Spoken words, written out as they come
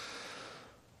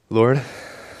Lord,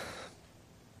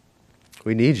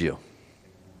 we need you.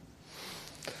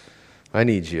 I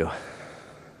need you.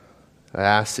 I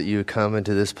ask that you would come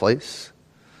into this place,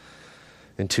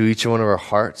 into each one of our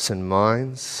hearts and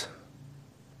minds,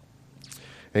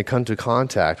 and come to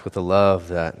contact with a love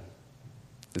that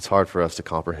it's hard for us to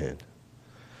comprehend.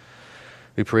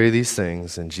 We pray these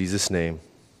things in Jesus' name.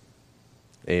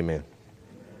 Amen.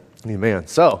 Amen.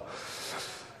 So,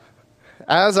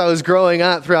 as I was growing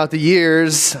up throughout the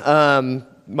years,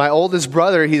 my oldest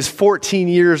brother, he's 14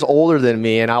 years older than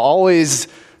me, and I always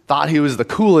thought he was the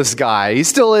coolest guy. He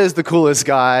still is the coolest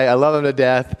guy. I love him to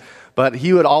death, but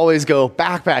he would always go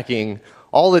backpacking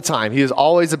all the time. He was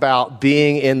always about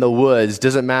being in the woods.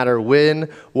 Doesn't matter when,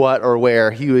 what, or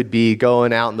where, he would be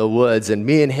going out in the woods. And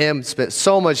me and him spent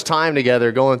so much time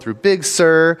together going through Big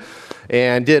Sur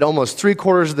and did almost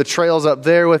 3/4 of the trails up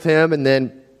there with him. And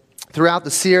then throughout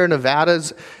the Sierra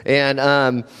Nevadas. And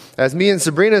as me and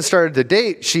Sabrina started to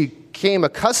date, she became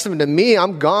accustomed to me.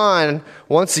 I'm gone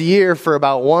once a year for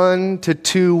about 1 to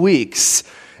 2 weeks.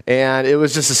 And it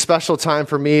was just a special time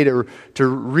for me to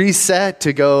reset,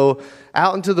 to go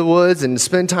out into the woods and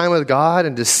spend time with God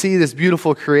and to see this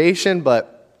beautiful creation.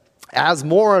 But as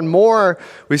more and more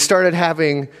we started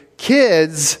having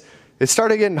kids, it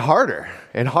started getting harder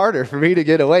and harder for me to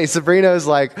get away. Sabrina was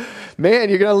like, man,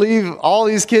 you're going to leave all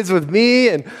these kids with me?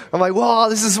 And I'm like, well,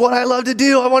 this is what I love to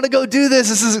do. I want to go do this.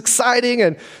 This is exciting.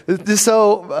 And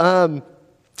so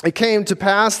it came to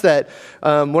pass that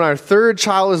when our third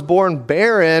child was born,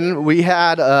 Barron, we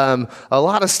had a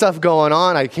lot of stuff going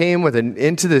on. I came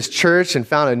into this church and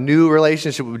found a new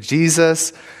relationship with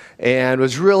Jesus and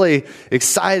was really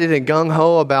excited and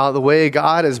gung-ho about the way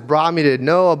God has brought me to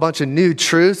know a bunch of new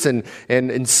truths and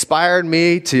inspired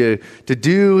me to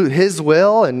do His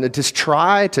will and to just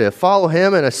try to follow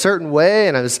Him in a certain way.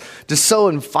 And I was just so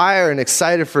on fire and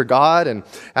excited for God. And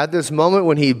at this moment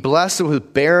when He blessed us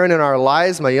with Barron in our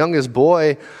lives, my youngest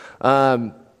boy,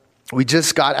 we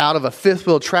just got out of a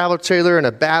fifth-wheel travel trailer in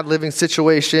a bad living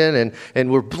situation,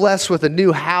 and we're blessed with a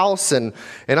new house. And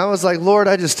I was like, Lord,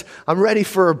 I'm ready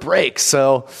for a break.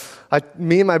 So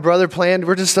me and my brother planned,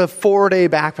 we're just a 4-day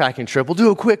backpacking trip. We'll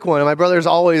do a quick one. And my brother's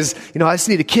always, I just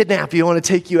need to kidnap you. I want to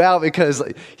take you out because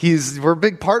we're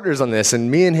big partners on this. And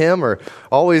me and him are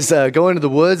always going to the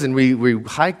woods, and we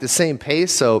hike the same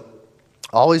pace. So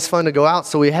always fun to go out.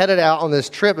 So we headed out on this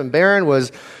trip, and Barron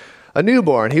was a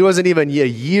newborn. He wasn't even a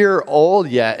year old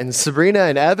yet. And Sabrina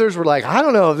and others were like, I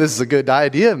don't know if this is a good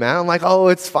idea, man. I'm like, oh,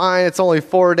 it's fine. It's only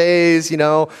 4 days.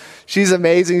 She's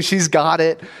amazing. She's got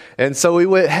it. And so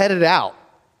we headed out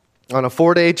on a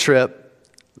 4-day trip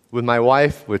with my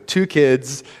wife, with 2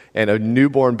 kids and a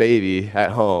newborn baby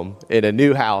at home in a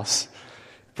new house.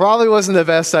 Probably wasn't the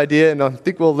best idea, and I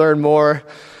think we'll learn more.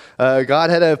 God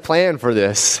had a plan for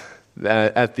this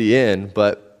at the end,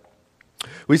 but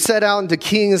we set out into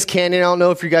Kings Canyon. I don't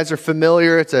know if you guys are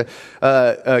familiar. It's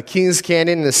a Kings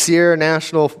Canyon in the Sierra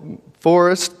National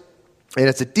Forest, and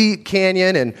it's a deep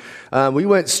canyon. And we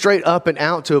went straight up and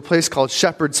out to a place called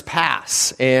Shepherd's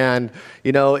Pass, and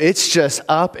it's just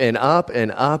up and up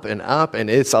and up and up, and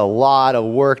it's a lot of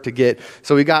work to get.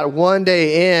 So we got 1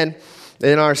 day in,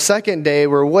 and our second day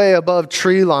we're way above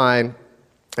tree line,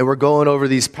 and we're going over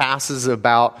these passes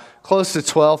about close to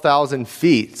 12,000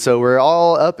 feet. So we're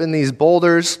all up in these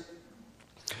boulders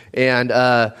and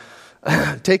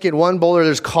taking one boulder.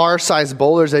 There's car-sized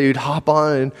boulders that you'd hop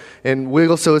on and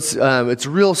wiggle. So it's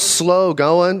real slow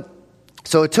going.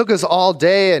 So it took us all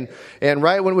day. And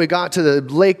right when we got to the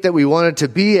lake that we wanted to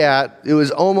be at, it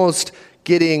was almost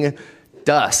getting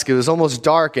dusk. It was almost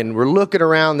dark, and we're looking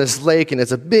around this lake, and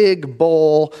it's a big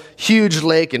bowl, huge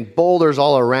lake, and boulders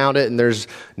all around it, and there's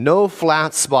no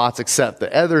flat spots except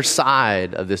the other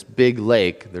side of this big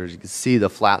lake. You can see the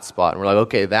flat spot, and we're like,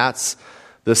 okay, that's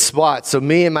the spot. So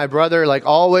me and my brother, like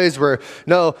always,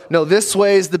 no, this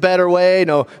way is the better way.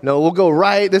 No, we'll go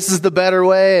right. This is the better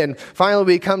way. And finally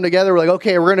we come together. We're like,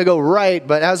 okay, we're going to go right.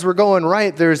 But as we're going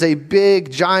right, there's a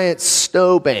big, giant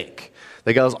snowbank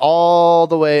that goes all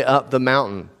the way up the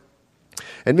mountain.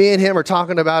 And me and him are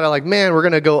talking about it like, man, we're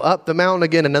going to go up the mountain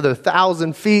again another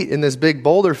 1,000 feet in this big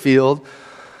boulder field.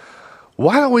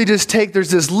 Why don't we just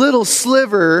there's this little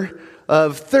sliver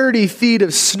of 30 feet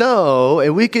of snow,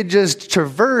 and we could just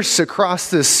traverse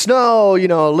across this snow,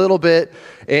 a little bit,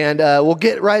 and we'll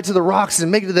get right to the rocks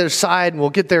and make it to their side, and we'll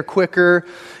get there quicker.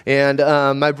 And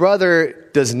my brother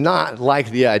does not like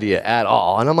the idea at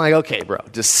all. And I'm like, okay, bro,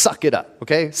 just suck it up,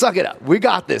 okay? Suck it up. We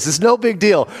got this. It's no big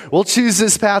deal. We'll choose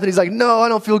this path. And he's like, no, I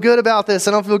don't feel good about this.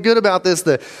 I don't feel good about this.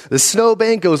 The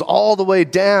snowbank goes all the way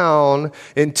down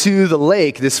into the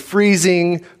lake, this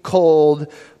freezing,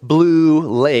 cold, blue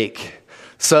lake.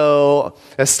 So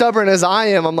as stubborn as I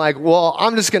am, I'm like, well,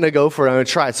 I'm just going to go for it. I'm going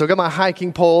to try it. So I got my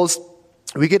hiking poles.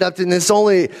 We get up to, and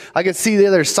I can see the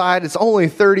other side. It's only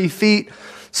 30 feet.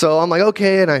 So I'm like,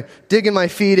 okay, and I digging my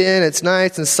feet in. It's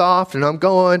nice and soft, and I'm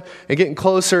going and getting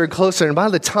closer and closer. And by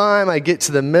the time I get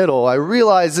to the middle, I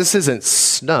realize this isn't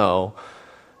snow.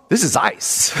 This is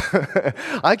ice.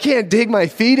 I can't dig my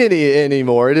feet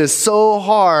anymore. It is so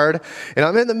hard. And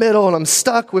I'm in the middle, and I'm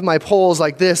stuck with my poles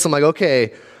like this. I'm like,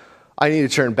 okay, I need to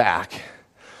turn back.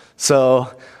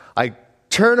 So I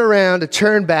turn around to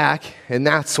turn back, and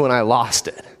that's when I lost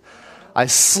it. I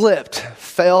slipped,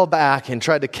 fell back, and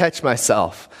tried to catch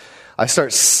myself. I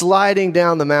start sliding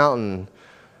down the mountain,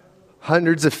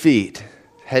 hundreds of feet,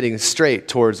 heading straight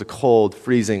towards a cold,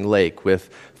 freezing lake with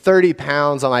 30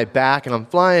 pounds on my back, and I'm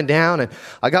flying down, and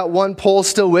I got one pole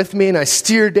still with me, and I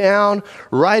steer down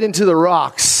right into the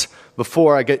rocks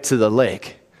before I get to the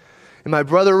lake. And my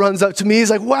brother runs up to me. He's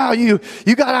like, wow, you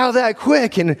got out of that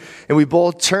quick. And we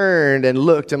both turned and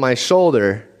looked at my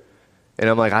shoulder, and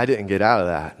I'm like, I didn't get out of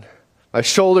that. My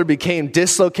shoulder became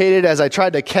dislocated as I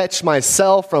tried to catch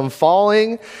myself from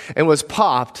falling and was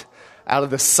popped out of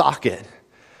the socket.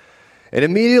 And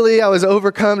immediately I was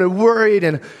overcome and worried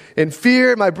and in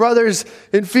fear. My brother's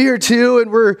in fear too.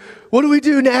 And what do we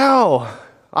do now?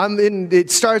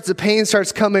 The pain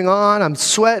starts coming on. I'm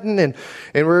sweating and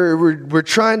we're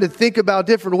trying to think about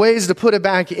different ways to put it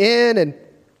back in. And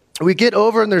we get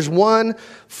over, and there's one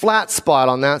flat spot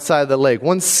on that side of the lake,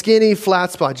 one skinny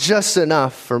flat spot, just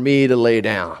enough for me to lay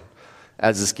down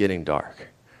as it's getting dark.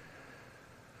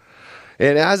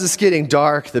 And as it's getting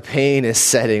dark, the pain is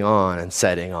setting on and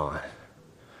setting on.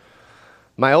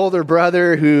 My older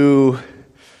brother, who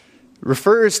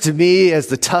refers to me as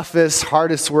the toughest,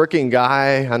 hardest working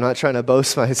guy, I'm not trying to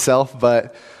boast myself,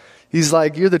 but he's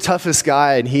like, you're the toughest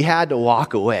guy, and he had to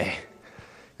walk away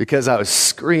because I was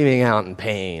screaming out in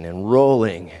pain and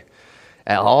rolling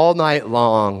all night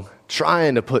long,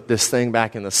 trying to put this thing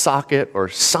back in the socket or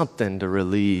something to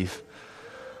relieve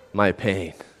my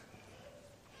pain.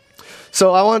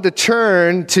 So I wanted to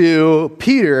turn to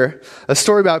Peter, a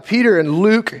story about Peter in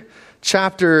Luke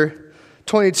chapter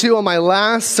 22. On my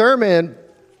last sermon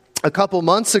a couple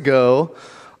months ago,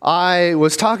 I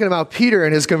was talking about Peter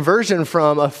and his conversion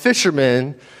from a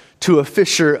fisherman to a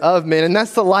fisher of men. And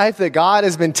that's the life that God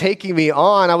has been taking me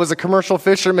on. I was a commercial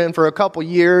fisherman for a couple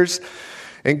years,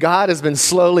 and God has been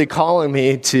slowly calling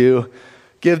me to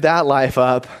give that life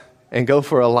up and go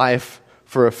for a life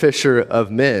for a fisher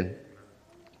of men.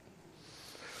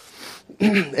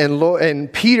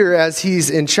 And Peter, as he's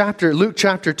in Luke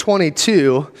chapter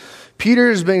 22,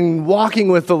 Peter's been walking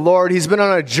with the Lord. He's been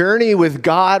on a journey with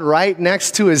God right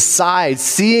next to his side,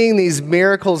 seeing these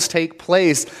miracles take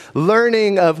place,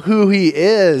 learning of who he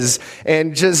is.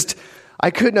 And I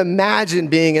couldn't imagine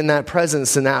being in that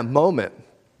presence in that moment.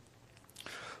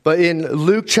 But in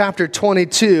Luke chapter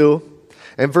 22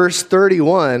 and verse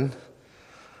 31,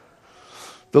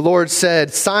 the Lord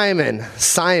said, Simon,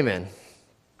 Simon,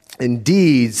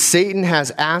 indeed, Satan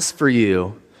has asked for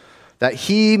you that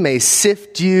he may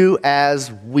sift you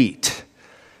as wheat.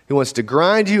 He wants to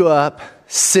grind you up,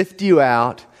 sift you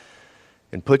out,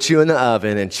 and put you in the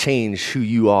oven and change who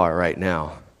you are right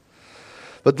now.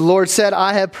 But the Lord said,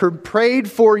 I have prayed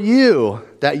for you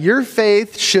that your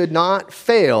faith should not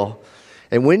fail.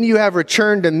 And when you have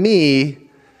returned to me,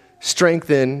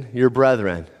 strengthen your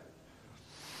brethren.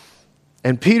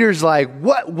 And Peter's like,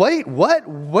 what? Wait, what?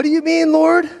 What do you mean,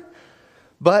 Lord?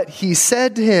 But he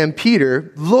said to him,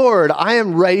 Peter, Lord, I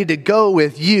am ready to go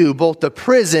with you both to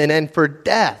prison and for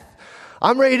death.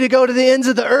 I'm ready to go to the ends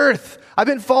of the earth. I've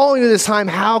been following you this time.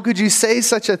 How could you say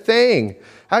such a thing?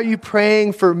 How are you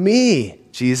praying for me,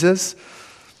 Jesus?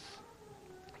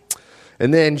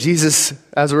 And then Jesus,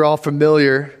 as we're all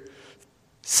familiar,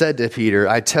 said to Peter,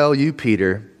 I tell you,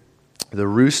 Peter, the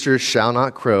rooster shall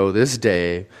not crow this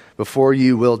day before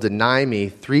you will deny me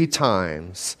 3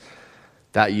 times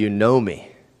that you know me.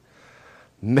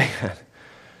 Man,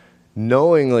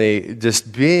 knowingly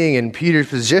just being in Peter's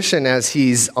position as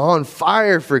he's on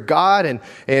fire for God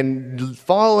and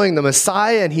following the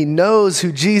Messiah, and he knows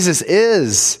who Jesus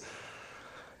is.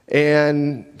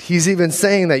 And he's even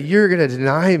saying that you're going to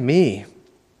deny me.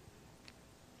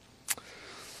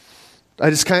 I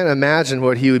just kind of imagine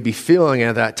what he would be feeling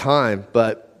at that time.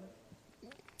 But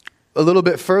a little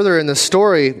bit further in the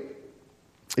story,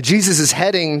 Jesus is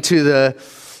heading to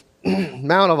the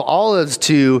Mount of Olives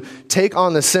to take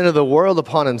on the sin of the world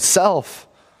upon himself,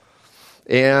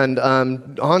 and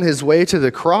on his way to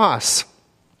the cross.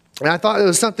 And I thought it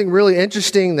was something really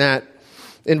interesting that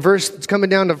coming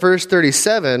down to verse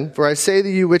 37, for I say to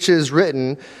you, which is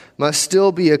written must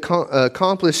still be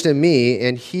accomplished in me,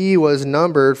 and he was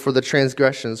numbered for the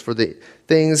transgressions, for the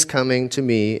things coming to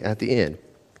me at the end.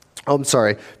 Oh, I'm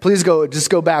sorry. Please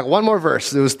just go back one more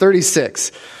verse. It was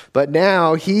 36. But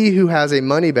now he who has a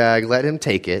money bag, let him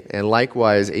take it, and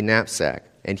likewise a knapsack.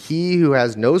 And he who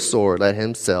has no sword, let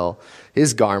him sell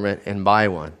his garment and buy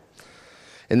one.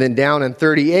 And then down in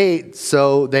 38,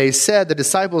 so they said, the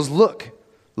disciples, look,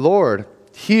 Lord,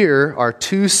 here are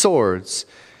 2 swords.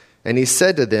 And he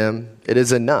said to them, it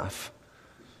is enough.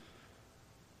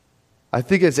 I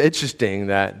think it's interesting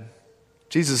that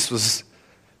Jesus was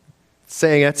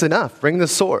saying, that's enough. Bring the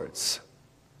swords.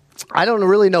 I don't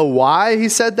really know why he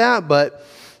said that, but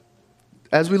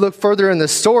as we look further in the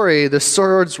story, the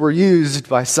swords were used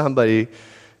by somebody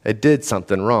that did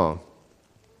something wrong.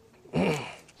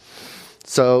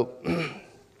 So,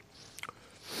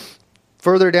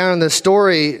 further down in the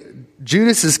story,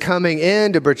 Judas is coming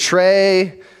in to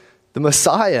betray the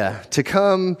Messiah, to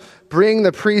come bring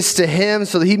the priest to him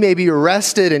so that he may be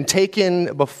arrested and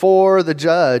taken before the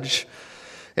judge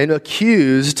and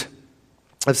accused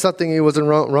of something he wasn't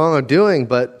wrong on doing.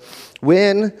 But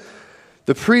when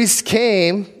the priests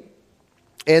came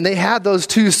and they had those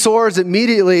 2 swords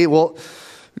immediately, well,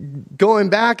 going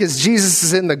back as Jesus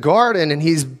is in the garden and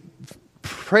he's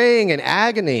praying in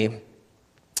agony,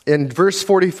 in verse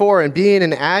 44, and being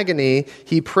in agony,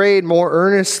 he prayed more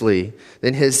earnestly.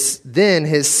 Then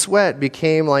his sweat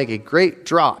became like a great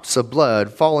drops of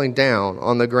blood falling down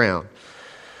on the ground.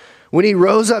 When he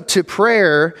rose up to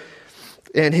prayer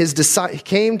and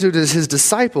came to his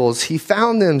disciples, he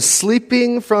found them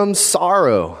sleeping from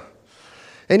sorrow.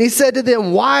 And he said to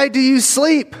them, why do you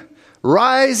sleep?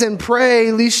 Rise and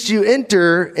pray, lest you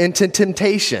enter into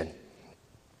temptation.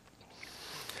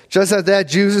 Just as that,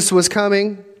 Jesus was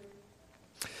coming,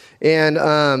 and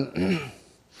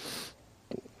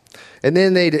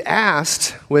then they asked,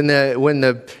 when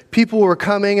the people were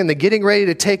coming and they're getting ready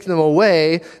to take them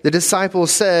away, the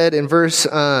disciples said in verse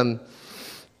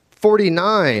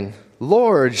 49,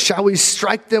 Lord, shall we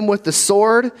strike them with the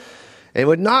sword? And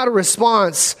with not a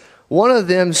response, one of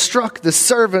them struck the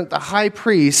servant, the high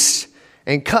priest,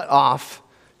 and cut off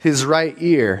his right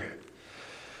ear.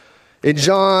 In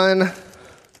John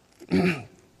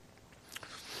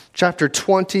chapter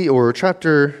 20,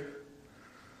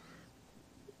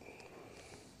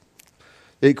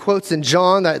 it quotes in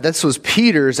John that this was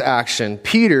Peter's action.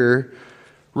 Peter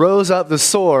rose up the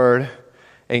sword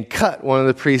and cut one of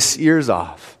the priest's ears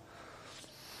off.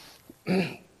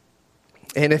 And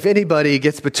if anybody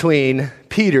gets between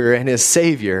Peter and his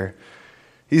Savior,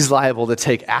 he's liable to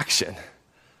take action.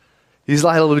 He's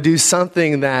liable to do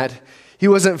something that he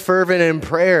wasn't fervent in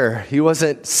prayer. He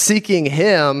wasn't seeking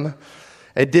him,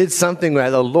 and did something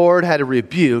that the Lord had to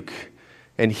rebuke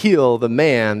and heal the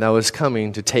man that was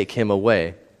coming to take him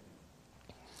away.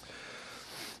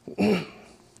 You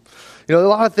know, a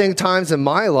lot of times in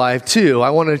my life, too, I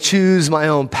want to choose my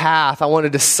own path. I want to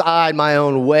decide my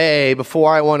own way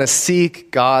before I want to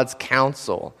seek God's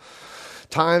counsel.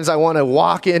 Times I want to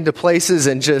walk into places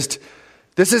and just,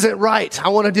 this isn't right. I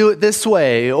want to do it this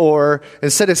way. Or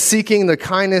instead of seeking the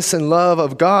kindness and love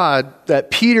of God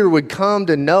that Peter would come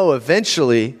to know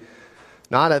eventually,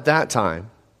 not at that time.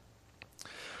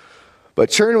 But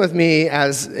turn with me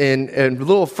as in a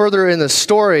little further in the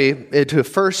story into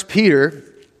 1 Peter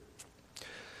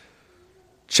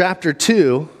chapter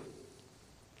 2.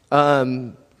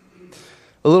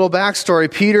 A little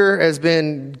backstory. Peter has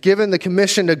been given the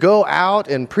commission to go out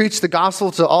and preach the gospel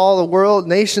to all the world,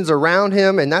 nations around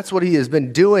him, and that's what he has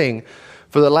been doing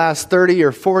for the last 30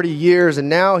 or 40 years. And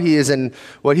now he is in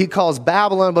what he calls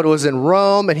Babylon, but it was in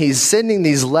Rome, and he's sending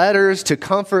these letters to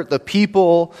comfort the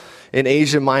people in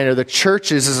Asia Minor. The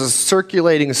churches is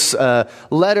circulating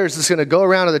letters that's going to go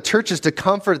around to the churches to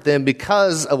comfort them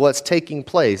because of what's taking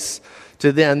place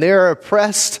to them. They're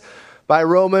oppressed by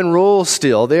Roman rule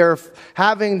still. They're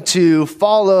having to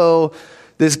follow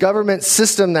this government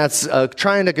system that's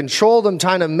trying to control them,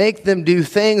 trying to make them do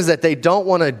things that they don't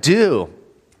want to do.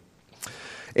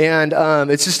 And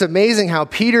it's just amazing how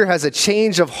Peter has a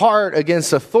change of heart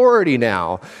against authority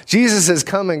now. Peter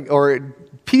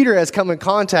has come in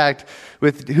contact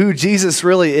with who Jesus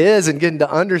really is and getting to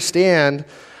understand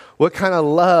what kind of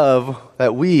love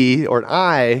that we, or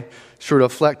I, should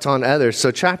reflect on others.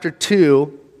 So chapter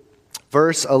 2,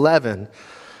 verse 11.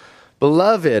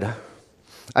 Beloved,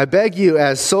 I beg you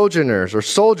as sojourners or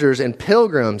soldiers and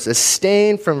pilgrims,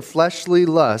 abstain from fleshly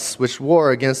lusts which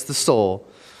war against the soul,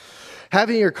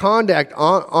 having your conduct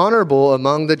honorable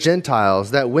among the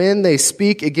Gentiles, that when they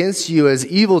speak against you as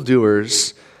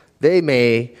evildoers, they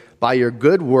may by your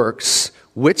good works,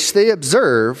 which they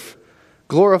observe,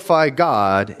 glorify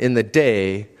God in the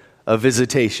day of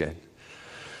visitation.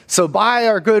 So by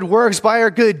our good works, by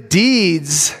our good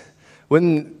deeds,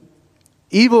 when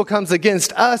evil comes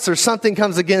against us or something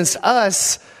comes against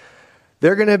us,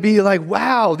 they're going to be like,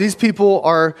 wow, these people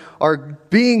are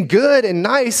being good and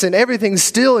nice and everything's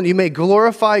still, and you may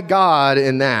glorify God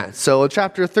in that. So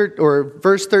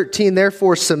verse 13,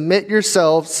 therefore submit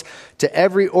yourselves to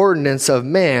every ordinance of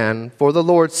man for the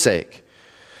Lord's sake,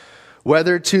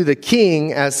 whether to the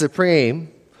king as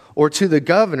supreme or to the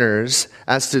governors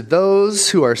as to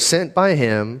those who are sent by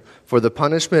him for the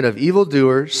punishment of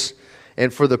evildoers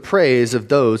and for the praise of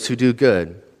those who do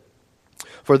good.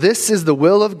 For this is the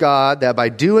will of God, that by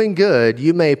doing good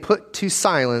you may put to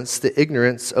silence the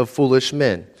ignorance of foolish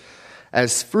men,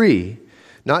 as free,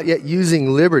 not yet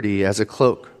using liberty as a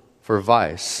cloak for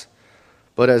vice,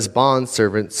 but as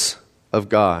bondservants of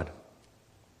God.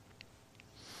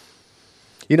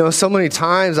 You know, so many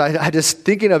times I just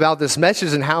thinking about this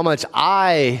message and how much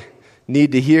I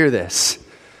need to hear this.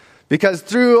 Because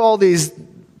through all these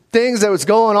things that was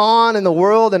going on in the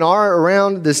world and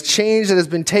around this change that has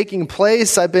been taking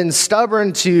place, I've been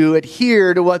stubborn to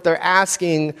adhere to what they're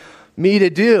asking me to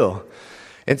do.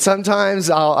 And sometimes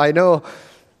I know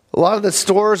a lot of the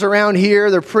stores around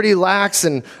here, they're pretty lax,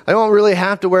 and I don't really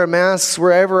have to wear masks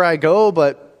wherever I go,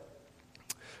 but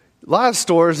a lot of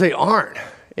stores, they aren't.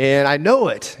 And I know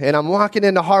it. And I'm walking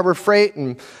into Harbor Freight,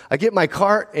 and I get my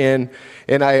cart, and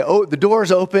the doors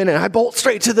open, and I bolt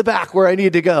straight to the back where I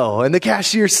need to go. And the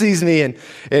cashier sees me,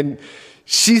 and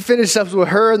she finished up with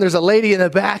her, and there's a lady in the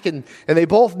back, and they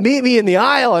both meet me in the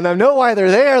aisle, and I know why they're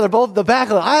there. They're both at the back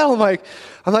of the aisle. I'm like,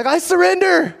 I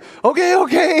surrender.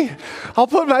 Okay. I'll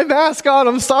put my mask on.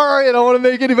 I'm sorry. I don't want to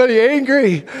make anybody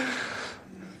angry.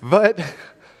 But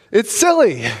it's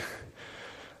silly.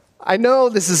 I know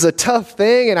this is a tough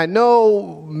thing, and I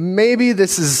know maybe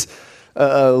this is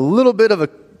a little bit of a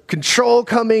control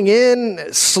coming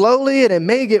in slowly, and it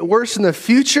may get worse in the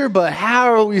future, but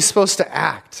how are we supposed to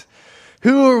act?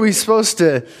 Who are we supposed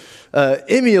to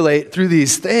emulate through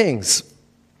these things?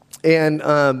 And,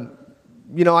 I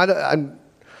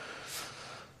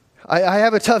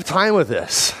have a tough time with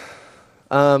this.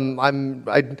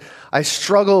 I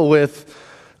struggle with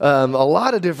a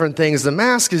lot of different things. The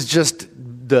mask is just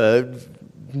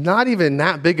not even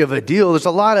that big of a deal. There's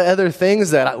a lot of other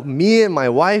things that me and my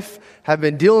wife have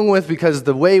been dealing with because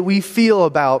the way we feel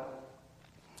about,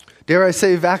 dare I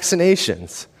say,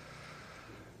 vaccinations.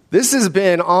 This has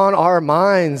been on our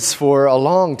minds for a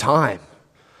long time.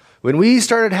 When we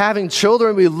started having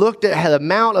children, we looked at the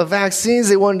amount of vaccines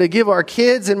they wanted to give our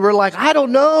kids, and we're like, I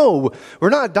don't know. We're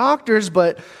not doctors,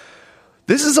 but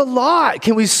this is a lot.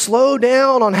 Can we slow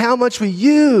down on how much we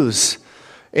use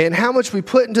and how much we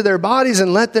put into their bodies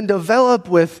and let them develop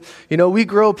with, we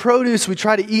grow produce, we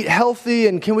try to eat healthy,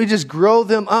 and can we just grow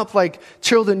them up like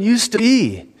children used to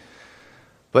be?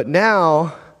 But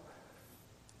now,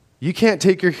 you can't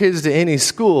take your kids to any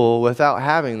school without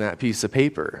having that piece of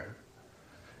paper.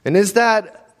 And is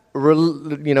that, I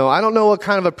don't know what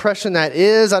kind of oppression that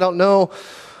is. I don't know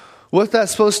what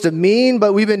that's supposed to mean,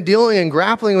 but we've been dealing and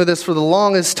grappling with this for the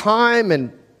longest time.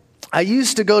 And I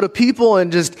used to go to people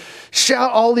and just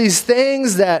shout all these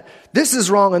things that this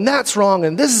is wrong and that's wrong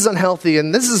and this is unhealthy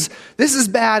and this is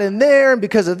bad in there and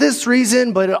because of this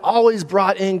reason, but it always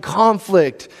brought in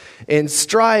conflict and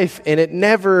strife, and it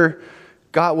never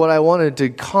got what I wanted to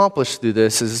accomplish through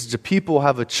this, is to people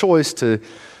have a choice to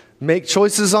make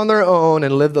choices on their own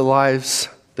and live the lives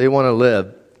they want to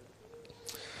live.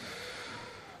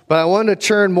 But I wanted to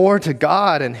turn more to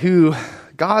God and who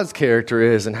God's character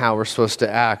is and how we're supposed to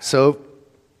act. So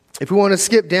if we want to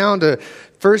skip down to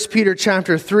 1 Peter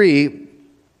chapter 3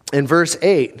 and verse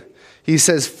 8, he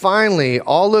says, finally,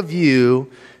 all of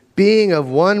you, being of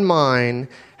one mind,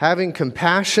 having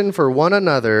compassion for one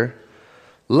another,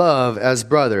 love as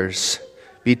brothers,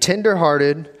 be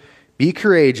tenderhearted, be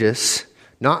courageous,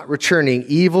 not returning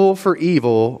evil for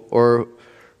evil or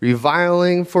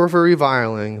reviling for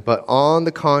reviling, but on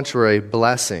the contrary,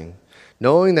 blessing,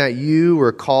 knowing that you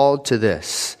were called to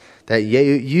this, that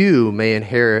you may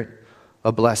inherit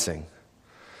a blessing.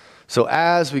 So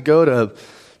as we go to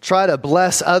try to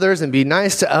bless others and be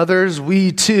nice to others,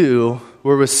 we too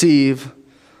will receive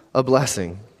a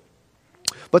blessing.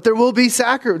 But there will be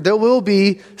suffering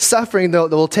that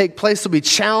will take place. There will be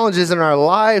challenges in our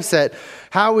lives that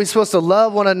how are we supposed to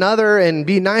love one another and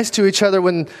be nice to each other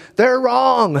when they're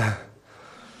wrong?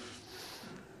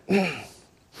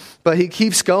 But he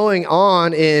keeps going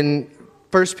on in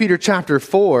 1 Peter chapter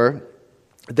 4.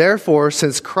 Therefore,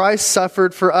 since Christ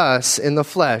suffered for us in the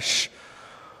flesh,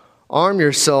 arm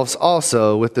yourselves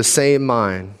also with the same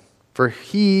mind. For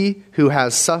he who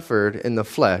has suffered in the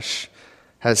flesh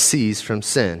has ceased from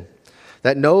sin,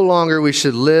 that no longer we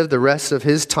should live the rest of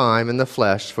his time in the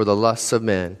flesh for the lusts of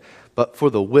men, but for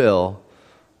the will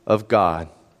of God.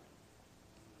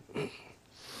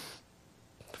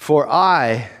 For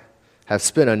I have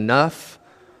spent enough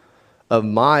of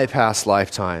my past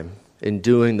lifetime in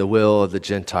doing the will of the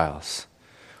Gentiles,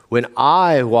 when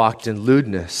I walked in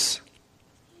lewdness,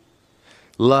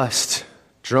 lust,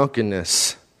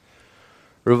 drunkenness,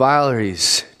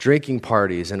 revelries, drinking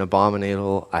parties, and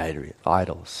abominable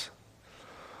idols.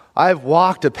 I've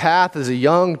walked a path as a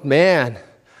young man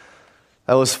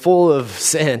that was full of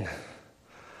sin.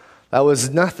 That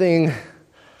was nothing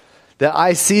that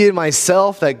I see in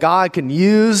myself that God can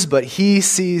use, but he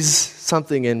sees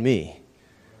something in me.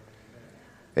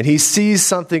 And he sees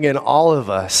something in all of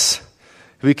us.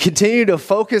 If we continue to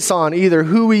focus on either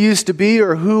who we used to be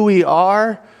or who we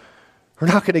are, we're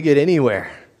not going to get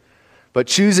anywhere. But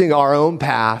choosing our own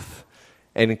path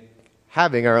and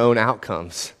having our own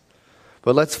outcomes.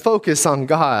 But let's focus on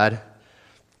God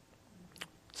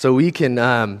so we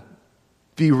can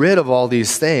be rid of all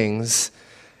these things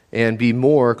and be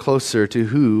more closer to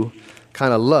who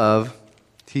kind of love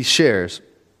he shares.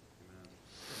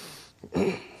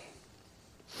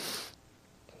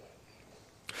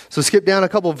 So skip down a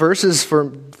couple verses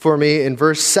for me in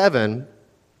verse 7.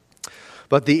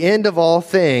 But the end of all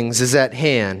things is at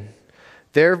hand.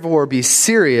 Therefore be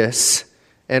serious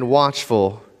and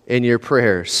watchful in your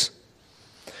prayers.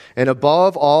 And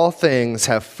above all things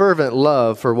have fervent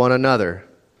love for one another,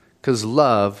 because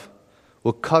love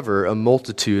will cover a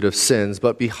multitude of sins.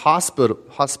 But be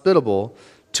hospitable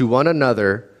to one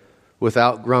another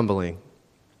without grumbling.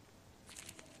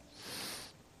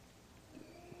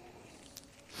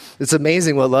 It's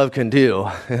amazing what love can do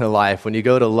in a life. When you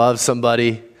go to love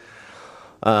somebody,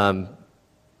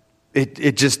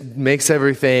 it just makes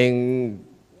everything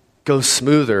go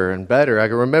smoother and better. I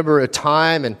can remember a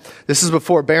time, and this is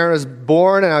before Baron was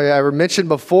born, and I mentioned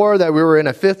before that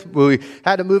we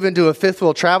had to move into a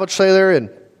fifth-wheel travel trailer, and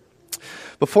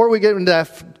before we get into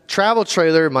that travel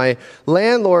trailer, my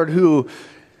landlord,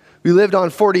 we lived on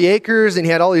 40 acres, and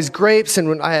he had all these grapes,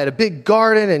 and I had a big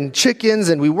garden and chickens,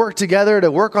 and we worked together to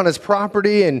work on his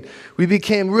property, and we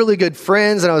became really good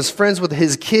friends, and I was friends with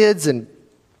his kids, and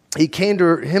him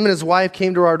and his wife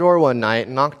came to our door one night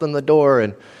and knocked on the door,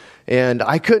 and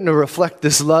I couldn't reflect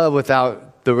this love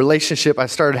without the relationship I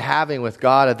started having with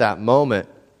God at that moment.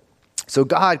 So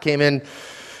God came in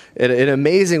an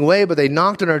amazing way, but they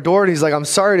knocked on our door, and he's like, I'm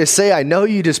sorry to say, I know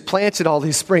you just planted all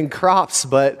these spring crops,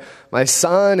 but my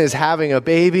son is having a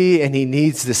baby, and he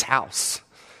needs this house.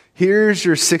 Here's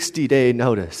your 60-day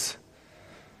notice.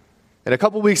 And a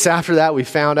couple weeks after that, we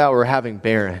found out we're having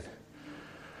Baron.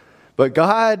 But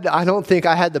God, I don't think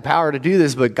I had the power to do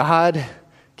this, but God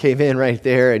came in right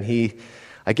there, and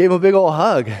I gave him a big old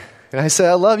hug. And I said,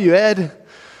 I love you, Ed.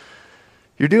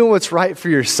 You're doing what's right for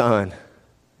your son.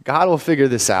 God will figure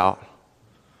this out.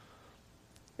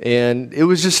 And it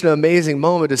was just an amazing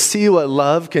moment to see what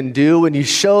love can do when you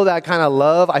show that kind of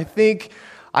love.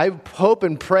 I hope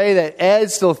and pray that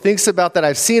Ed still thinks about that.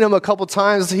 I've seen him a couple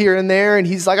times here and there, and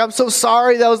he's like, I'm so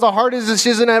sorry. That was the hardest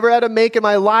decision I ever had to make in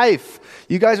my life.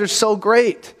 You guys are so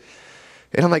great.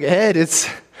 And I'm like, Ed,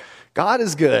 God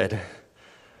is good.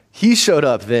 He showed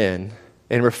up then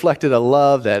and reflected a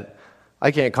love that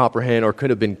I can't comprehend or could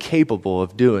have been capable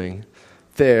of doing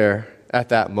there at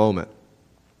that moment.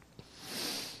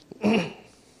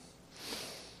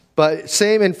 But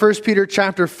same in 1 Peter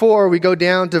chapter 4, we go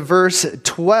down to verse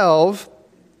 12.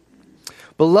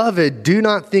 Beloved, do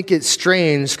not think it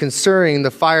strange concerning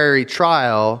the fiery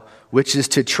trial which is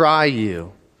to try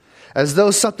you, as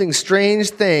though something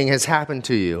strange thing has happened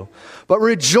to you. But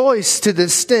rejoice to the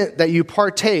extent that you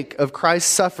partake of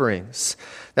Christ's sufferings,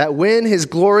 that when his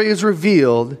glory is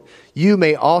revealed, you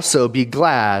may also be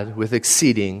glad with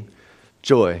exceeding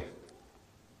joy.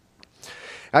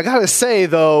 I gotta say,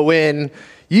 though, when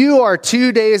you are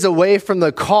 2 days away from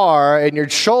the car and your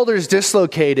shoulder's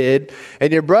dislocated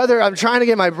and your brother, I'm trying to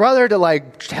get my brother to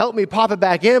help me pop it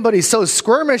back in, but he's so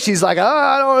squirmish. He's like,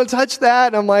 I don't want to touch that.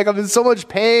 And I'm like, I'm in so much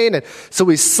pain. And so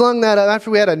we slung that up after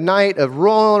we had a night of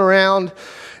rolling around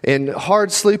and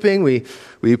hard sleeping.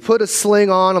 We put a sling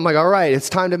on. I'm like, all right, it's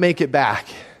time to make it back.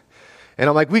 And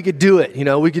I'm like, we could do it.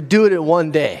 We could do it in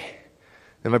one day.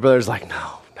 And my brother's like,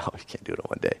 no, we can't do it in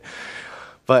one day.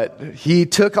 But he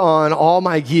took on all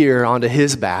my gear onto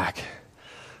his back.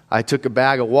 I took a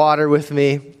bag of water with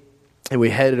me, and we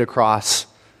headed across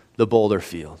the boulder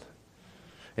field.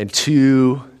 And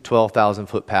 2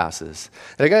 12,000-foot passes.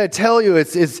 And I got to tell you,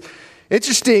 it's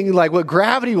interesting, like what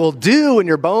gravity will do when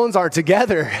your bones aren't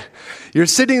together. You're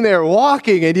sitting there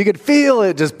walking and you could feel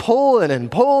it just pulling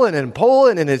and pulling and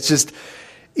pulling. And it's just,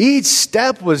 each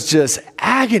step was just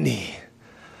agony.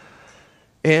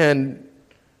 And,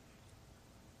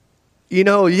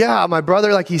 yeah, my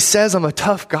brother, like he says, I'm a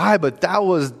tough guy, but that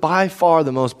was by far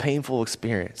the most painful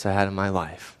experience I had in my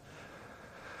life.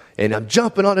 And I'm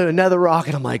jumping onto another rock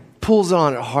and I'm like, pulls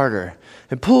on it harder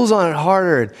and pulls on it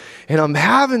harder. And I'm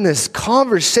having this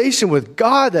conversation with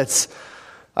God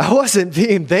I wasn't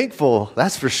being thankful,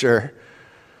 that's for sure.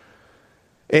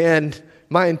 And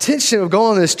my intention of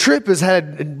going on this trip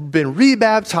had been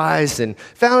rebaptized and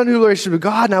found a new relationship with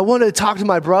God, and I wanted to talk to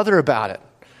my brother about it.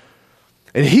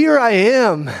 And here I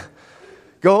am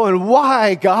going,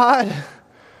 why, God?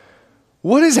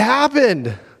 What has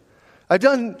happened? I've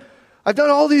done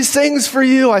all these things for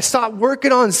you. I stopped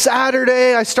working on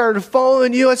Saturday. I started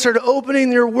following you. I started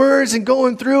opening your words and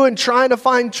going through and trying to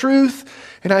find truth.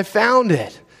 And I found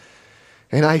it.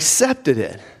 And I accepted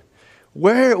it.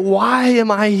 Why am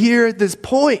I here at this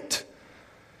point?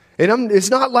 And it's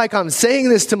not like I'm saying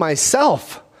this to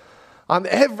myself.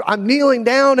 I'm kneeling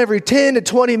down every 10 to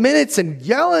 20 minutes and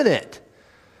yelling it.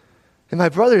 And my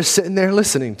brother's sitting there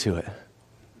listening to it.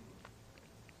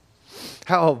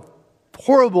 How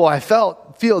horrible I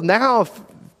feel now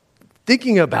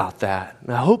thinking about that.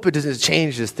 And I hope it doesn't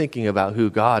change his thinking about who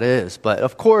God is. But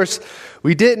of course,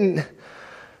 we didn't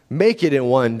make it in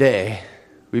one day.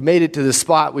 We made it to the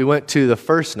spot we went to the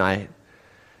first night.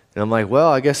 And I'm like, well,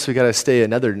 I guess we got to stay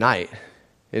another night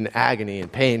in agony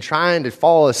and pain. Trying to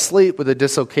fall asleep with a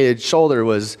dislocated shoulder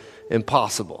was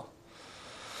impossible.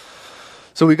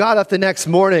 So we got up the next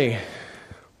morning.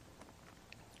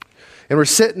 And we're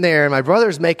sitting there, and my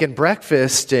brother's making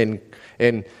breakfast and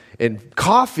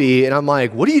coffee, and I'm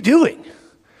like, what are you doing?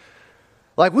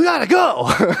 Like, we gotta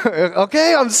go,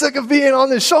 okay? I'm sick of being on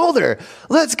this shoulder.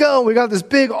 Let's go. And we got this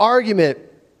big argument.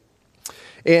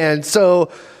 And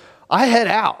so I head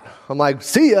out. I'm like,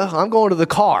 see ya, I'm going to the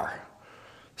car.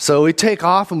 So we take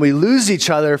off, and we lose each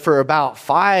other for about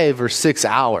 5 or 6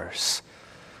 hours.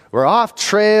 We're off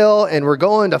trail, and we're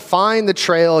going to find the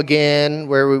trail again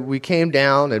where we came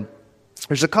down, and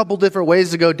there's a couple different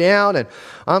ways to go down, and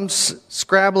I'm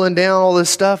scrabbling down all this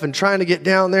stuff and trying to get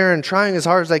down there and trying as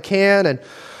hard as I can. And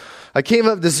I came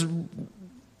up this,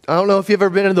 I don't know if you've ever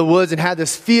been in the woods and had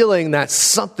this feeling that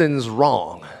something's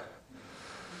wrong.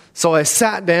 So I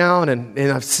sat down and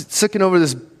I'm sitting over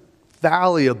this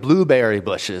valley of blueberry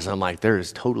bushes. I'm like, there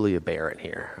is totally a bear in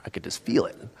here. I could just feel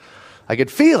it. I could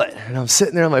feel it. And I'm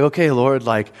sitting there, I'm like, okay, Lord,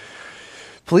 like,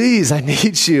 please, I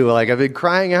need you. Like, I've been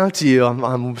crying out to you.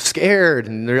 I'm scared,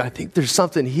 and I think there's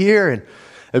something here. And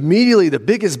immediately, the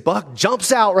biggest buck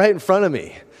jumps out right in front of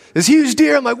me. This huge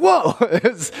deer. I'm like, whoa,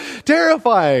 it's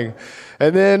terrifying.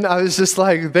 And then I was just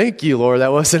like, thank you, Lord,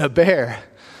 that wasn't a bear.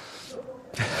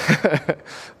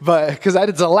 But because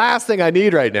it's the last thing I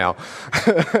need right now.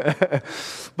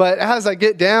 But as I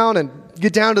get down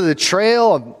to the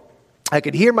trail, I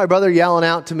could hear my brother yelling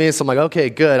out to me, so I'm like, okay,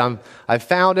 good. I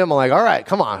found him. I'm like, all right,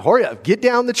 come on, hurry up, get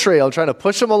down the trail. I'm trying to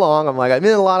push him along. I'm like, I'm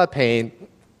in a lot of pain.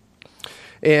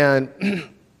 And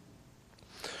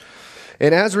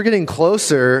as we're getting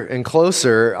closer and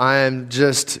closer, I'm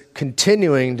just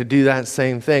continuing to do that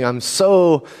same thing. I'm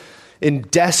so in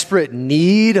desperate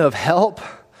need of help,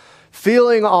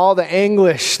 feeling all the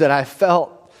anguish that I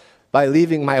felt by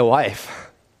leaving my wife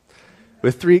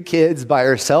with 3 kids by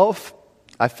herself.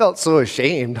 I felt so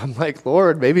ashamed. I'm like,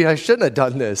 Lord, maybe I shouldn't have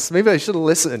done this. Maybe I should have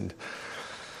listened.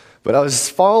 But I was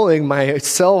following my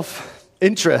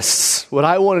self-interests, what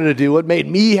I wanted to do, what made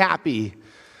me happy.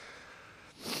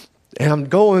 And I'm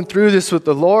going through this with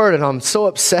the Lord, and I'm so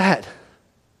upset.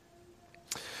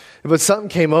 But something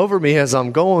came over me as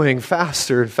I'm going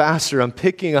faster and faster. I'm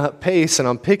picking up pace, and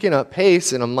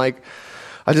I'm like,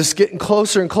 I'm just getting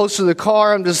closer and closer to the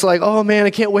car. I'm just like, oh man,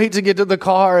 I can't wait to get to the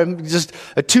car. And just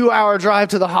a 2-hour drive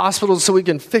to the hospital so we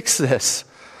can fix this.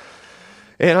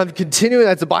 And I'm continuing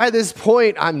that. By this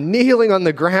point, I'm kneeling on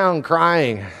the ground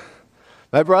crying.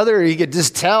 My brother, he could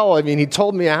just tell. I mean, he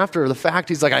told me after the fact,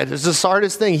 he's like, it's the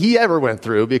hardest thing he ever went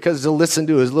through, because to listen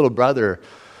to his little brother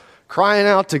crying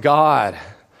out to God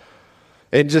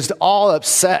and just all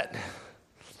upset.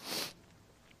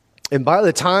 And by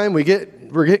the time we're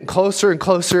getting closer and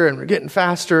closer, and we're getting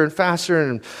faster and faster,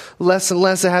 and less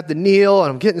I have to kneel,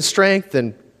 and I'm getting strength,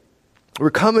 and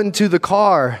we're coming to the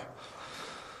car.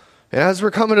 And as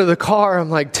we're coming to the car, I'm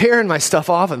like tearing my stuff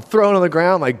off and throwing it on the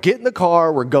ground. I'm like, get in the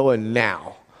car, we're going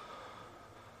now.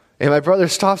 And my brother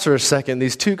stops for a second.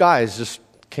 These 2 guys just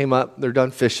came up. They're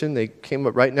done fishing. They came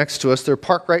up right next to us. They're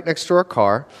parked right next to our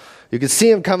car. You could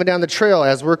see him coming down the trail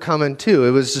as we're coming too.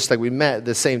 It was just like we met at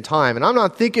the same time. And I'm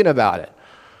not thinking about it.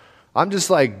 I'm just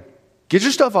like, get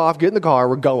your stuff off, get in the car,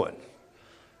 we're going.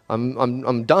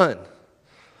 I'm done.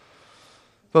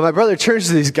 But my brother turns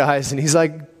to these guys and he's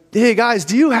like, hey guys,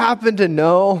 do you happen to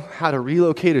know how to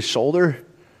relocate a shoulder?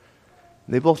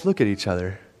 And they both look at each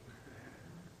other.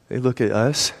 They look at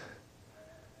us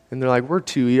and they're like, we're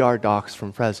 2 ER docs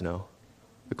from Fresno,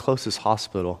 the closest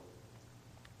hospital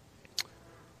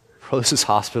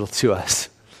to us.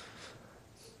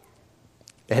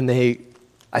 And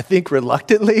I think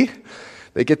reluctantly,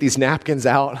 they get these napkins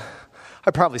out.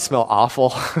 I probably smell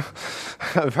awful.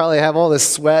 I probably have all this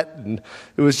sweat, and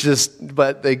it was just,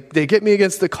 but they get me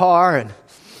against the car, and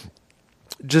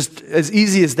just as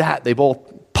easy as that, they both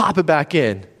pop it back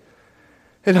in.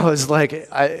 And I was like,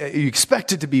 you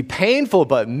expect it to be painful,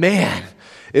 but man,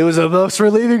 it was the most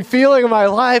relieving feeling of my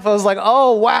life. I was like,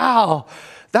 oh, wow,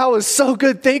 that was so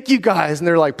good. Thank you, guys. And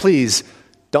they're like, please,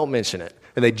 don't mention it.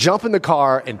 And they jump in the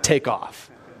car and take off.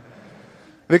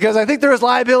 Because I think there was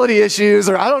liability issues,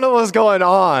 or I don't know what's going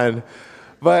on.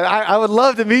 But I would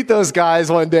love to meet those guys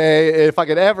one day if I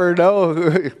could ever know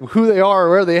who they are or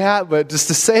where they at. But just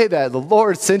to say that the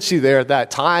Lord sent you there at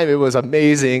that time, it was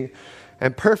amazing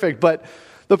and perfect. But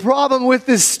the problem with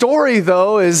this story,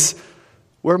 though, is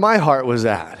where my heart was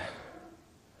at.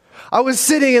 I was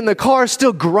sitting in the car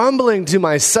still grumbling to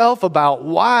myself about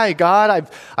why, God,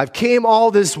 I've came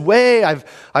all this way.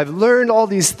 I've learned all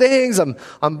these things. I'm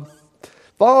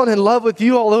falling in love with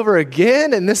you all over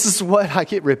again, and this is what I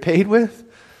get repaid with.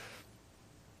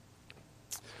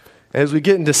 As we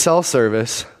get into cell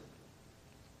service,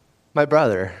 my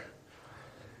brother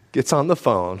gets on the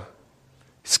phone.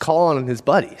 He's calling his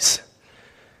buddies.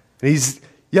 And he's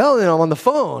yelling at them on the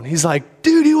phone. He's like,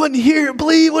 dude, you wouldn't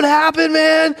believe what happened,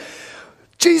 man.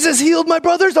 Jesus healed my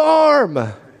brother's arm.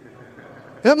 And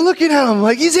I'm looking at him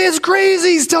like, it's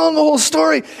crazy. He's telling the whole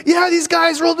story. Yeah, these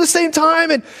guys rolled at the same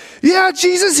time. And yeah,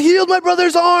 Jesus healed my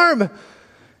brother's arm. And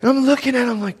I'm looking at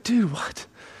him like, dude, what?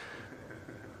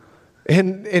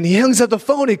 And he hangs up the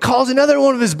phone. He calls another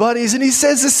one of his buddies, and he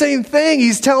says the same thing.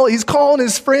 He's calling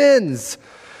his friends,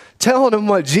 telling them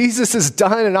what Jesus has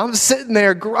done, and I'm sitting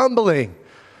there grumbling.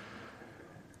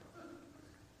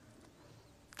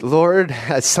 The Lord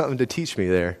had something to teach me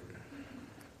there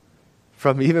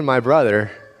from even my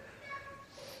brother,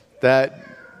 that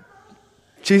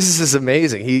Jesus is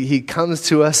amazing. He comes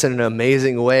to us in an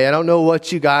amazing way. I don't know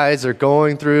what you guys are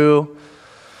going through,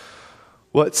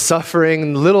 what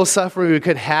suffering, little suffering we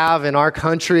could have in our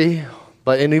country,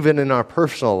 but even in our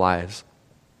personal lives.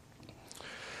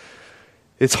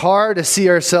 It's hard to see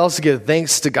ourselves to give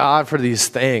thanks to God for these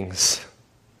things,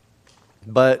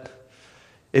 but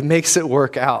it makes it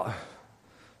work out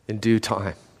in due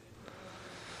time.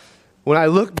 When I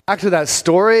look back to that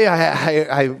story,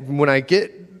 when I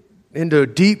get into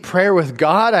deep prayer with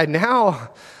God, I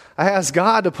ask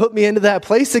God to put me into that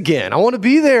place again. I want to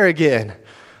be there again.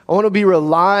 I want to be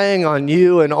relying on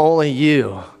you and only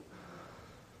you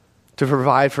to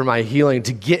provide for my healing,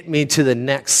 to get me to the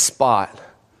next spot.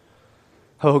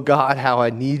 Oh God, how I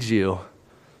need you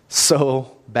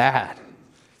so bad,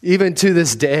 even to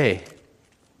this day.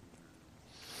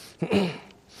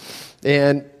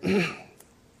 And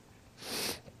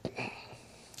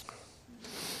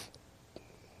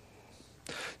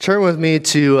turn with me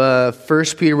to 1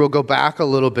 Peter. We'll go back a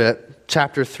little bit,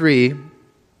 chapter 3,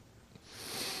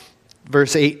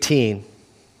 verse 18.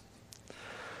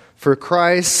 For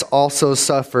Christ also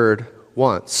suffered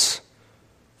once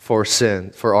for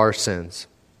our sins,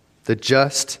 the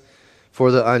just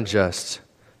for the unjust,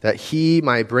 that he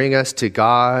might bring us to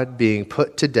God, being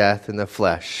put to death in the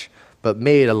flesh, but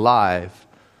made alive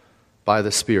by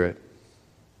the Spirit,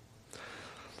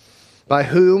 by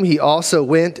whom he also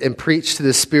went and preached to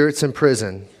the spirits in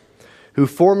prison, who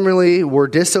formerly were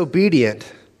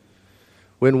disobedient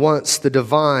when once the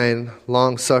divine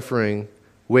long-suffering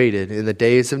waited in the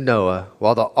days of Noah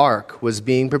while the ark was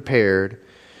being prepared,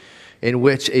 in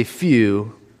which a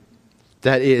few,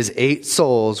 that is, 8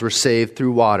 souls, were saved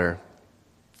through water.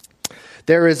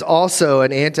 There is also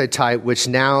an antitype which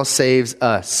now saves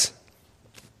us,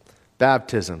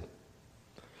 baptism.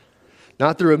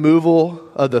 Not the removal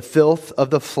of the filth of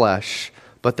the flesh,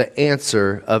 but the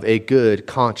answer of a good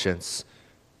conscience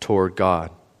toward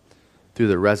God through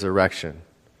the resurrection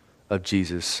of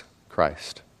Jesus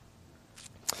Christ.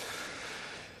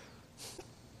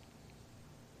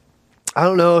 I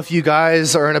don't know if you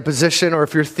guys are in a position or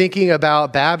if you're thinking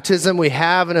about baptism. We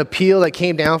have an appeal that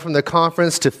came down from the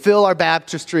conference to fill our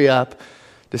baptistry up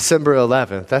December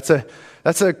 11th.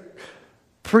 That's a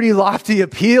pretty lofty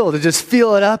appeal to just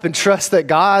feel it up and trust that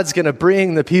God's going to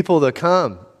bring the people to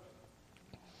come.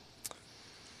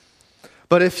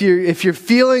 But if you're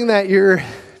feeling that you're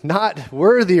not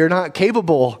worthy or not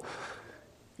capable,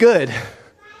 good.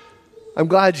 I'm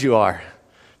glad you are,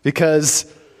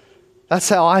 because that's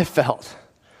how I felt.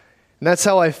 And that's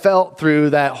how I felt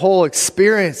through that whole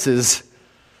experience is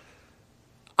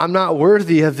I'm not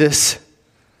worthy of this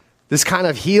kind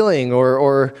of healing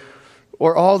or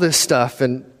all this stuff.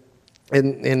 And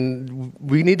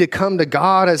we need to come to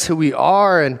God as who we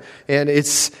are. And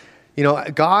it's,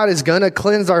 God is going to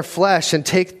cleanse our flesh and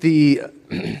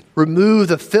remove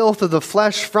the filth of the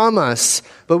flesh from us.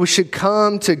 But we should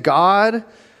come to God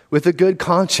with a good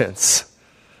conscience.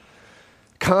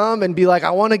 Come and be like, I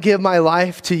want to give my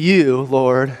life to you,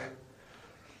 Lord,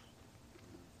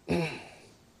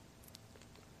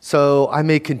 so I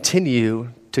may continue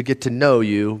to get to know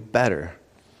you better.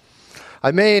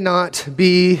 I may not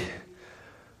be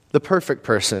the perfect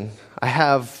person. I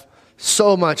have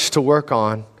so much to work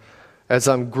on as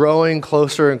I'm growing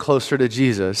closer and closer to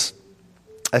Jesus.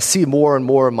 I see more and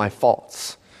more of my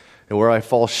faults and where I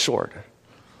fall short.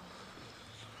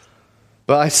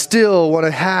 But I still want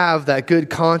to have that good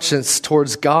conscience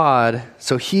towards God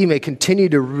so He may continue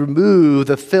to remove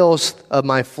the filth of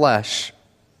my flesh.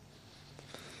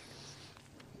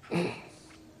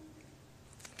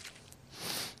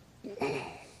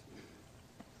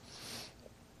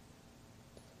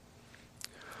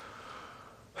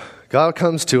 God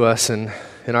comes to us in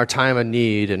our time of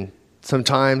need, and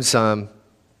sometimes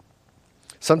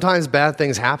bad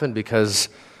things happen because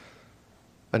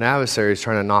an adversary is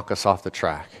trying to knock us off the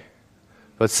track.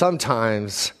 But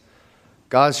sometimes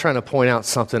God's trying to point out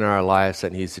something in our lives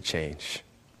that needs to change.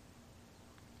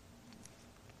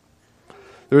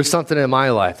 There was something in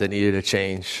my life that needed to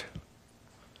change.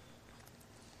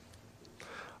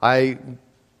 When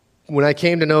I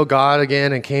came to know God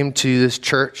again and came to this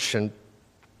church, and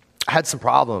I had some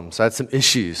problems. I had some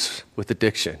issues with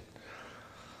addiction.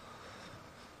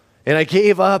 And I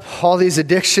gave up all these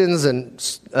addictions and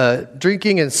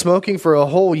drinking and smoking for a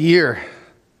whole year.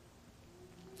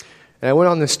 And I went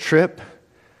on this trip,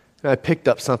 and I picked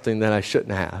up something that I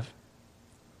shouldn't have.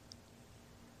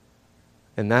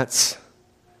 And that's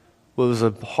what was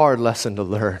a hard lesson to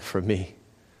learn for me.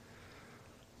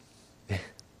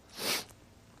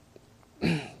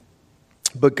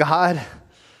 But God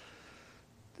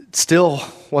still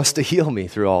wants to heal me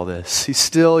through all this.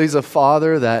 He's a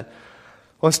father that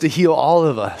wants to heal all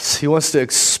of us. He wants to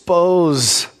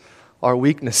expose our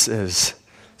weaknesses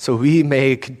so we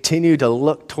may continue to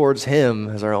look towards Him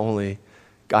as our only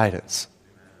guidance.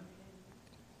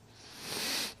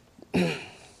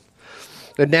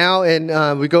 And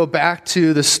now we go back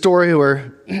to the story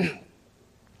where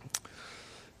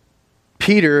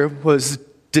Peter was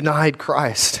denied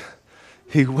Christ.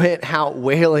 He went out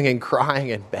wailing and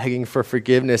crying and begging for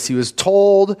forgiveness. He was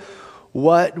told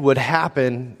what would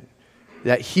happen,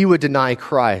 that he would deny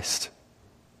Christ.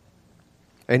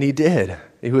 And he did.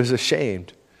 He was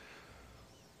ashamed.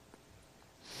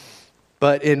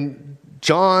 But in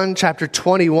John chapter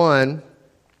 21,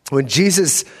 when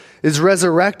Jesus is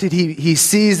resurrected, he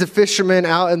sees the fishermen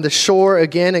out on the shore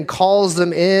again and calls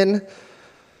them in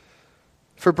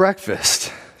for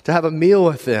breakfast, to have a meal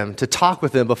with them, to talk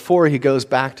with them before he goes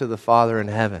back to the Father in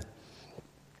heaven.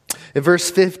 In verse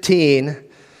 15,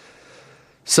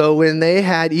 so when they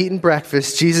had eaten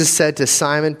breakfast, Jesus said to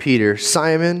Simon Peter,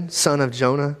 Simon, son of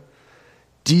Jonah,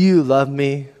 do you love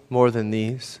me more than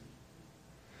these?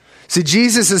 See,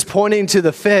 Jesus is pointing to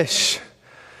the fish.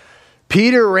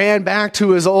 Peter ran back to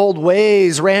his old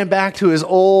ways, ran back to his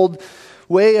old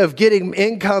way of getting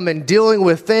income and dealing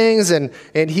with things, and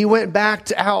he went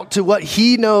back out to what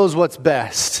he knows what's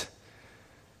best.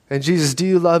 And Jesus, do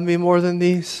you love me more than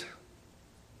these?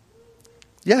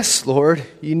 Yes, Lord,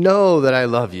 you know that I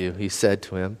love you, he said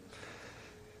to him.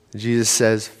 Jesus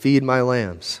says, feed my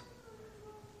lambs.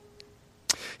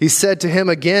 He said to him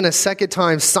again a second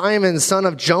time, Simon, son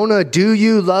of Jonah, do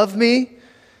you love me?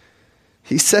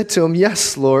 He said to him,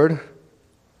 yes, Lord,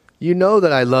 you know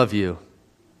that I love you.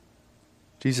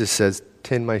 Jesus says,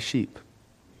 tend my sheep.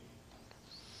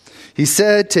 He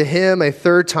said to him a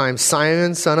third time,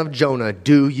 Simon, son of Jonah,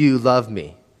 do you love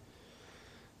me?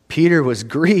 Peter was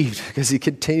grieved because he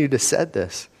continued to say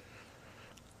this.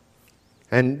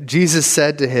 And Jesus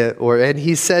said to him, and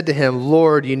he said to him,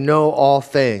 Lord, you know all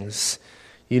things.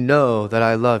 You know that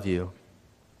I love you.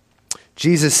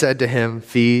 Jesus said to him,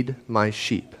 feed my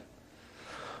sheep.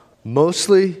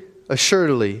 Mostly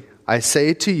assuredly, I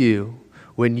say to you,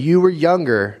 when you were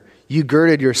younger, you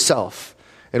girded yourself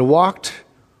and walked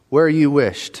where you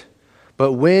wished.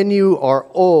 But when you are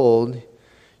old,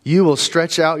 you will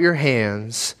stretch out your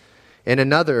hands, and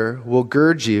another will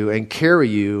gird you and carry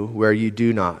you where you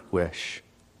do not wish.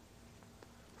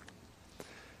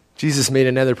 Jesus made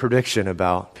another prediction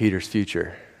about Peter's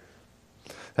future.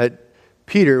 That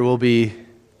Peter will be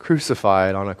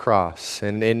crucified on a cross.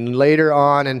 And later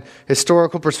on, in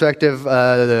historical perspective,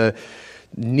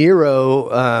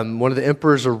 Nero, one of the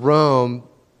emperors of Rome,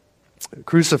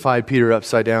 crucified Peter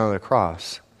upside down on the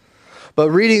cross. But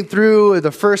reading through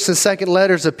the first and second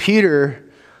letters of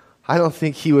Peter, I don't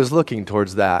think he was looking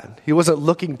towards that. He wasn't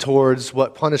looking towards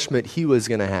what punishment he was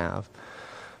going to have.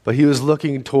 But he was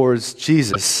looking towards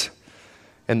Jesus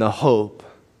and the hope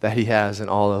that he has in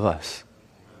all of us.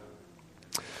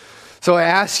 So I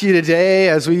ask you today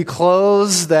as we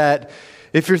close that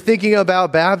if you're thinking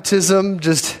about baptism,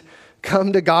 just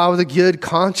come to God with a good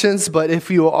conscience. But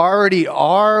if you already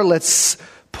are, let's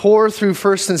pour through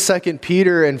 1st and 2nd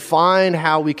Peter and find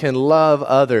how we can love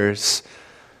others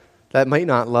that might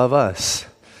not love us.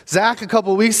 Zach, a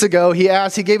couple weeks ago, he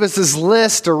gave us this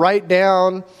list to write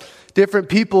down different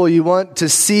people you want to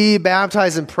see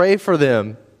baptized and pray for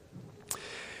them.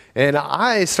 And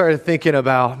I started thinking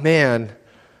about, man,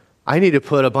 I need to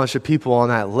put a bunch of people on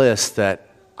that list that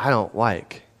I don't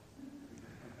like.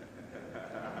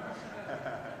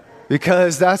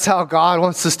 Because that's how God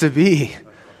wants us to be.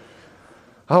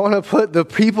 I want to put the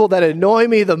people that annoy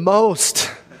me the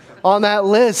most on that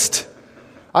list.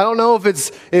 I don't know if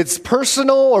it's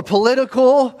personal or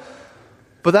political,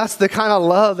 but that's the kind of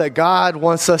love that God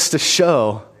wants us to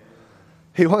show.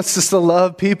 He wants us to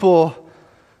love people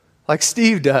like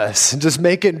Steve does, and just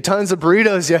making tons of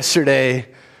burritos yesterday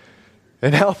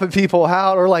and helping people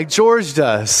out, or like George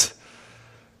does,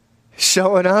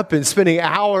 showing up and spending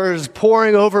hours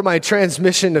pouring over my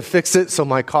transmission to fix it so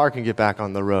my car can get back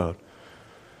on the road.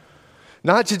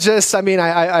 Not to just,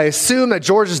 I assume that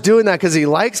George is doing that because he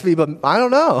likes me, but I don't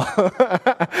know.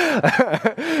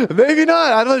 Maybe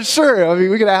not, I'm not sure.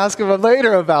 We could ask him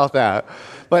later about that.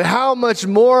 But how much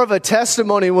more of a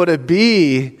testimony would it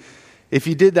be if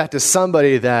you did that to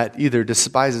somebody that either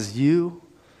despises you,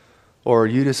 or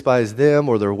you despise them,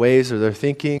 or their ways, or their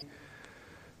thinking?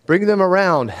 Bring them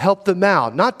around, help them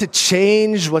out, not to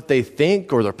change what they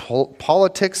think, or their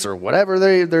politics, or whatever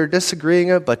they're disagreeing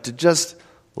with, but to just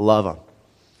love them.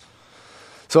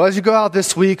 So as you go out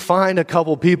this week, find a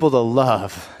couple people to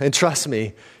love. And trust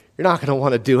me, you're not going to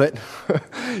want to do it.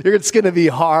 It's going to be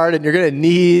hard, and you're going to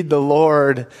need the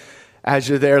Lord as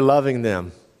you're there loving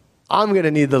them. I'm going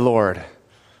to need the Lord.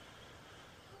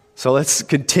 So let's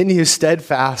continue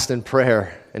steadfast in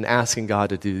prayer and asking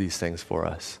God to do these things for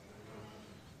us.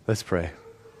 Let's pray.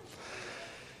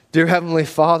 Dear Heavenly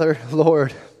Father,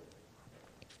 Lord,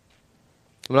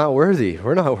 I'm not worthy.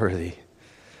 We're not worthy.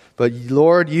 But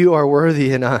Lord, you are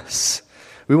worthy in us.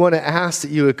 We want to ask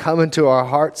that you would come into our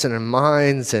hearts and our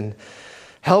minds and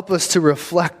help us to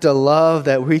reflect a love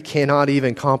that we cannot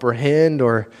even comprehend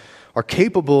or are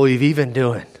capable of even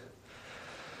doing.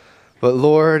 But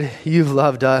Lord, you've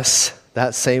loved us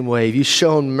that same way. You've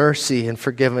shown mercy and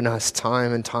forgiven us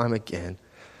time and time again.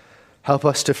 Help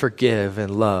us to forgive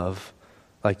and love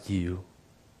like you.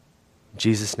 In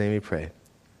Jesus' name we pray.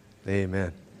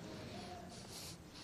 Amen.